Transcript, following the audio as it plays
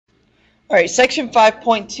All right, section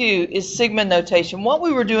 5.2 is sigma notation. What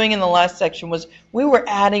we were doing in the last section was we were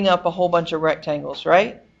adding up a whole bunch of rectangles,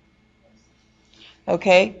 right?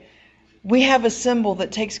 Okay. We have a symbol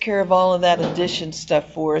that takes care of all of that addition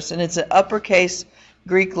stuff for us, and it's an uppercase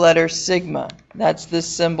Greek letter sigma. That's this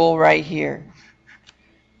symbol right here.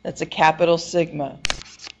 That's a capital sigma.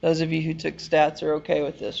 Those of you who took stats are okay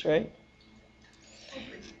with this, right?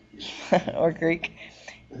 Or Greek.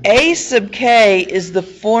 A sub k is the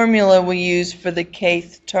formula we use for the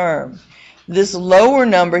kth term. This lower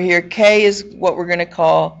number here, k, is what we're going to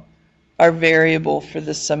call our variable for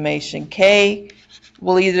the summation. K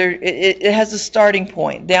will either, it has a starting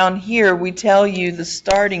point. Down here we tell you the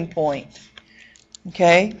starting point.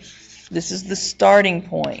 Okay? This is the starting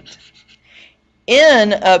point.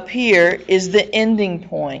 N up here is the ending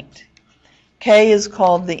point. K is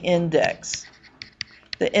called the index.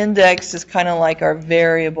 The index is kind of like our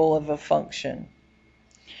variable of a function.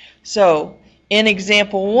 So, in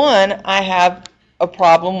example 1, I have a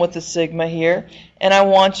problem with the sigma here, and I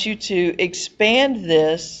want you to expand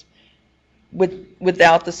this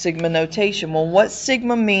without the sigma notation. Well, what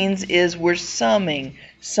sigma means is we're summing.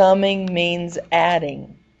 Summing means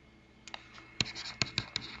adding.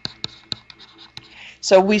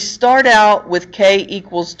 So we start out with k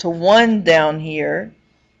equals to 1 down here,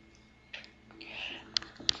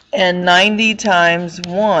 and 90 times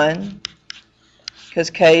 1, because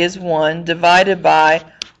k is 1, divided by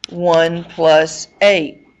 1 plus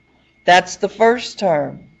 8. That's the first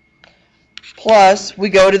term. Plus, we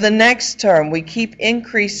go to the next term. We keep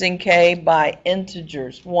increasing k by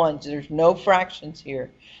integers, ones. There's no fractions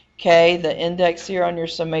here. K, the index here on your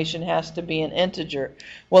summation, has to be an integer.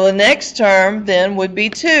 Well, the next term then would be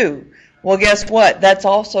 2. Well, guess what? That's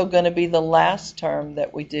also going to be the last term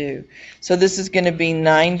that we do. So this is going to be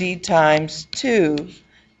 90 times 2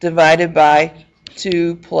 divided by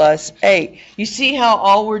 2 plus 8. You see how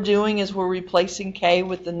all we're doing is we're replacing k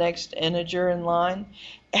with the next integer in line?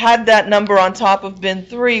 Had that number on top have been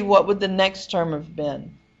 3, what would the next term have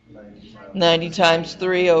been? 90 times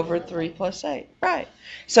 3 over 3 plus 8. Right.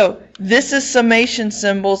 So this is summation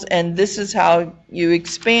symbols, and this is how you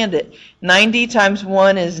expand it. 90 times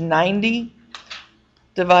 1 is 90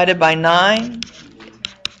 divided by 9.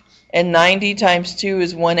 And 90 times 2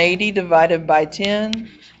 is 180 divided by 10.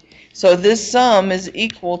 So this sum is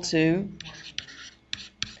equal to,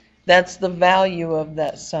 that's the value of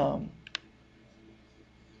that sum.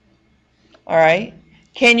 All right.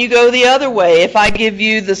 Can you go the other way? If I give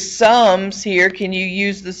you the sums here, can you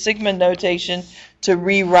use the sigma notation to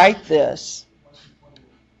rewrite this?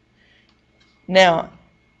 Now,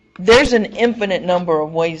 there's an infinite number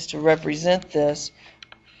of ways to represent this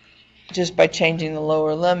just by changing the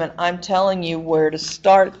lower limit. I'm telling you where to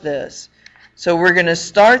start this. So we're going to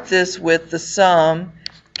start this with the sum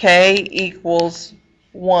k equals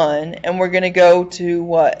 1, and we're going to go to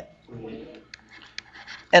what?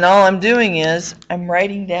 And all I'm doing is I'm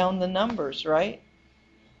writing down the numbers, right?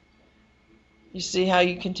 You see how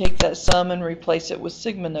you can take that sum and replace it with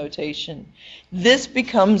sigma notation. This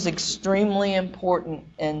becomes extremely important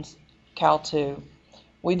in Cal 2.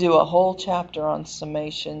 We do a whole chapter on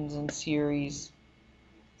summations and series.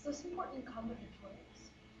 So it's important in combinatorics.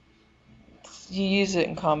 You use it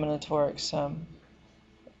in combinatorics some.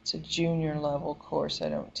 It's a junior level course. I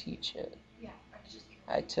don't teach it. Yeah,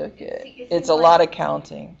 I took it. See, It's a lot of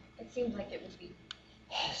counting. It seems like it would be.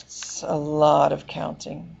 It's a lot of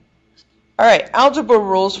counting. All right, algebra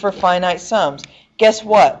rules for finite sums. Guess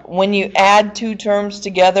what? When you add two terms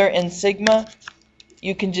together in sigma,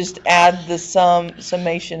 you can just add the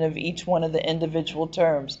summation of each one of the individual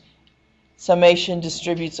terms. Summation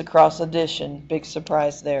distributes across addition. Big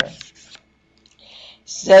surprise there.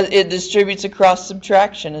 So it distributes across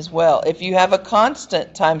subtraction as well. If you have a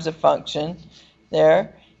constant times a function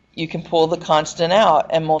there, you can pull the constant out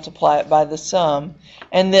and multiply it by the sum.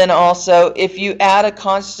 And then also, if you add a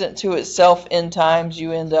constant to itself n times,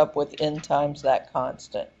 you end up with n times that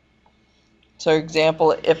constant. So,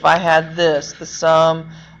 example, if I had this, the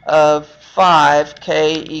sum of 5,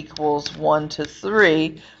 k equals 1 to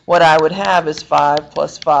 3, what I would have is 5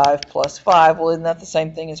 plus 5 plus 5. Well, isn't that the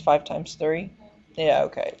same thing as 5 times 3? Yeah,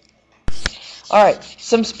 okay. All right,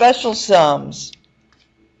 some special sums.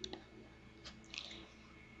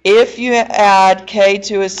 If you add k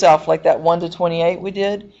to itself, like that 1 to 28 we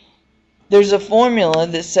did, there's a formula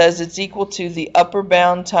that says it's equal to the upper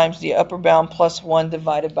bound times the upper bound plus 1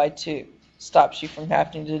 divided by 2. Stops you from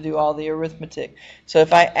having to do all the arithmetic. So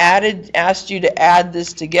if I asked you to add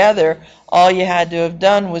this together, all you had to have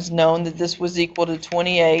done was known that this was equal to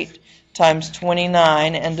 28 times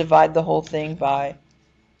 29 and divide the whole thing by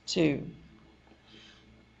 2.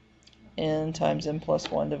 n times n plus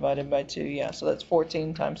 1 divided by 2. Yeah, so that's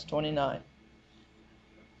 14 times 29.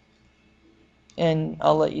 And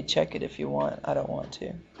I'll let you check it if you want. I don't want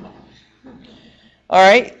to. All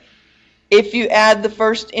right. If you add the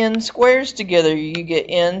first n squares together, you get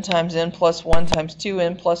n times n plus 1 times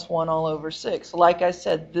 2n plus 1 all over 6. Like I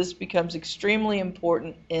said, this becomes extremely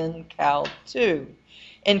important in Cal 2.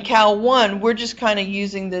 In Cal 1, we're just kind of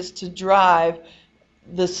using this to drive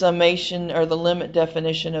the summation or the limit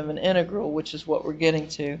definition of an integral, which is what we're getting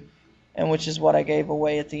to, and which is what I gave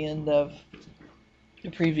away at the end of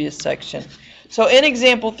the previous section. So in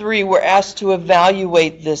example 3, we're asked to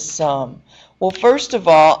evaluate this sum. Well, first of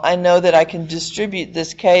all, I know that I can distribute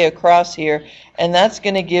this k across here, and that's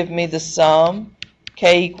going to give me the sum,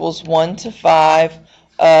 k equals 1 to 5,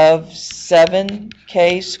 of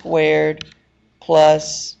 7k squared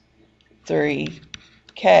plus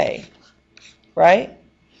 3k, right?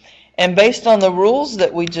 And based on the rules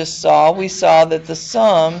that we just saw, we saw that the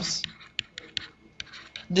sums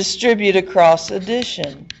distribute across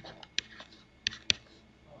addition.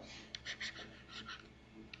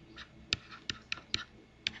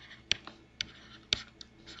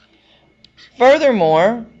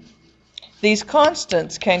 Furthermore, these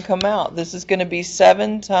constants can come out. This is going to be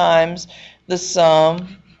 7 times the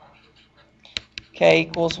sum, k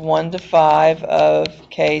equals 1 to 5 of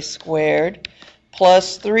k squared,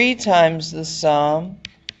 plus 3 times the sum,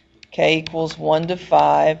 k equals 1 to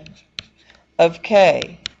 5 of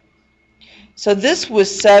k. So this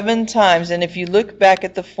was 7 times, and if you look back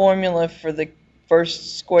at the formula for the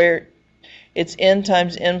first square, it's n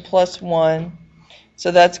times n plus 1. So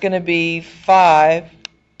that's going to be 5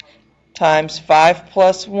 times 5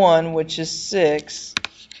 plus 1, which is 6,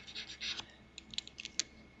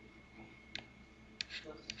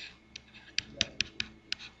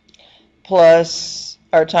 plus,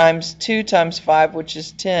 or times 2 times 5, which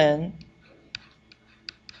is 10,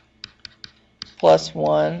 plus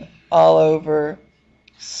 1 all over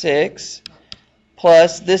 6,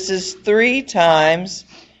 plus this is 3 times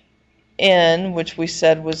n, which we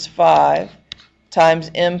said was 5,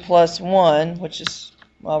 times n plus 1, which is,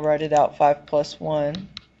 I'll write it out, 5 plus 1,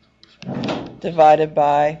 divided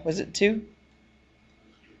by, was it 2?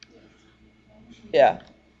 Yeah.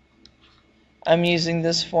 I'm using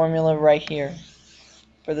this formula right here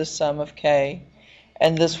for the sum of k,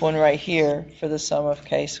 and this one right here for the sum of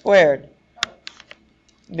k squared,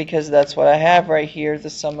 because that's what I have right here, the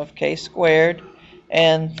sum of k squared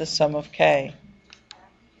and the sum of k.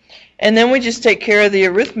 And then we just take care of the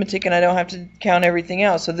arithmetic, and I don't have to count everything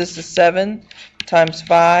else. So this is 7 times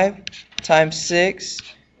 5 times 6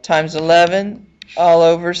 times 11 all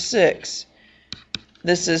over 6.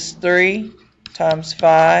 This is 3 times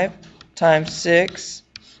 5 times 6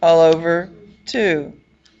 all over 2.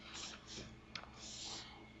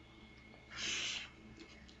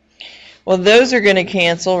 Well, those are going to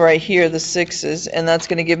cancel right here, the 6's, and that's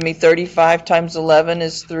going to give me 35 times 11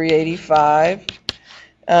 is 385.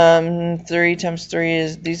 3 times 3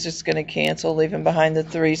 is, these are just going to cancel, leaving behind the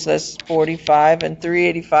 3, so that's 45, and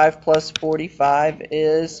 385 plus 45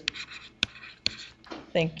 is,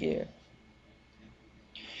 thank you.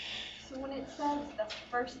 So when it says the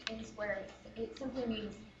first n squared, it simply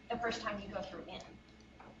means the first time you go through n.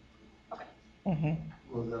 Okay.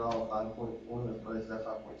 Was that all 5.1 or is that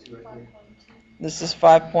 5.2 right here? This is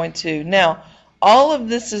 5.2. Now, all of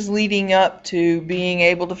this is leading up to being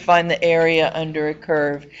able to find the area under a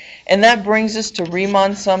curve. And that brings us to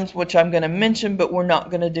Riemann sums, which I'm going to mention, but we're not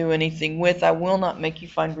going to do anything with. I will not make you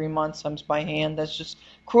find Riemann sums by hand. That's just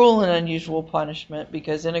cruel and unusual punishment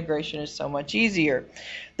because integration is so much easier.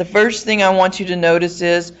 The first thing I want you to notice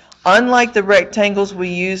is, unlike the rectangles we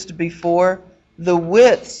used before, the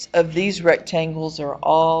widths of these rectangles are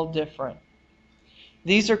all different.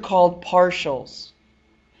 These are called partials.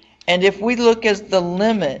 And if we look as the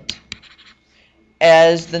limit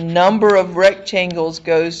as the number of rectangles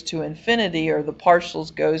goes to infinity, or the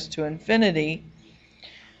partials goes to infinity,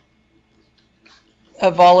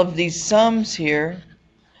 of all of these sums here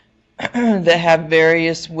that have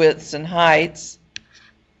various widths and heights,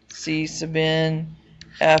 C sub n,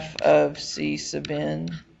 f of C sub n,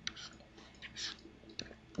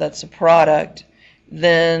 that's a product,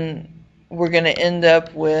 then we're going to end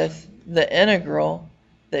up with the integral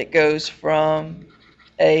that goes from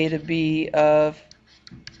a to b of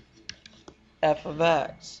f of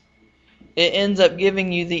x. It ends up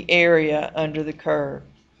giving you the area under the curve.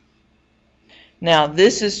 Now,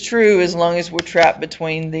 this is true as long as we're trapped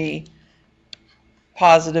between the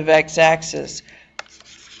positive x-axis.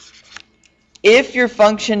 If your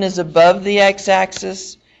function is above the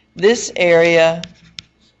x-axis, this area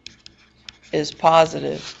is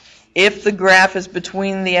positive. If the graph is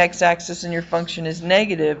between the x-axis and your function is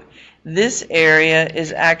negative, this area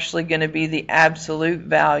is actually going to be the absolute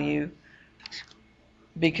value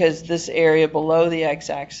because this area below the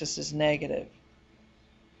x-axis is negative.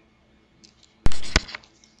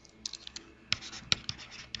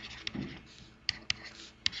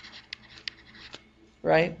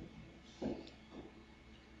 Right?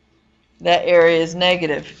 That area is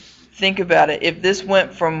negative. Think about it. If this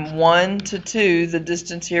went from 1 to 2, the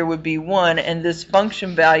distance here would be 1, and this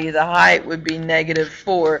function value, the height, would be negative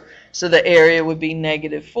 4, so the area would be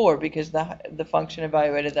negative 4 because the function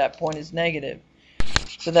evaluated at that point is negative.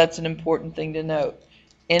 So that's an important thing to note.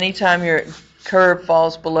 Anytime your curve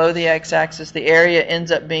falls below the x-axis, the area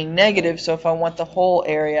ends up being negative, so if I want the whole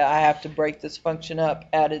area, I have to break this function up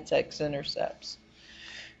at its x-intercepts.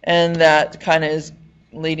 And that kind of is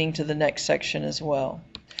leading to the next section as well.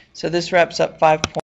 So this wraps up 5.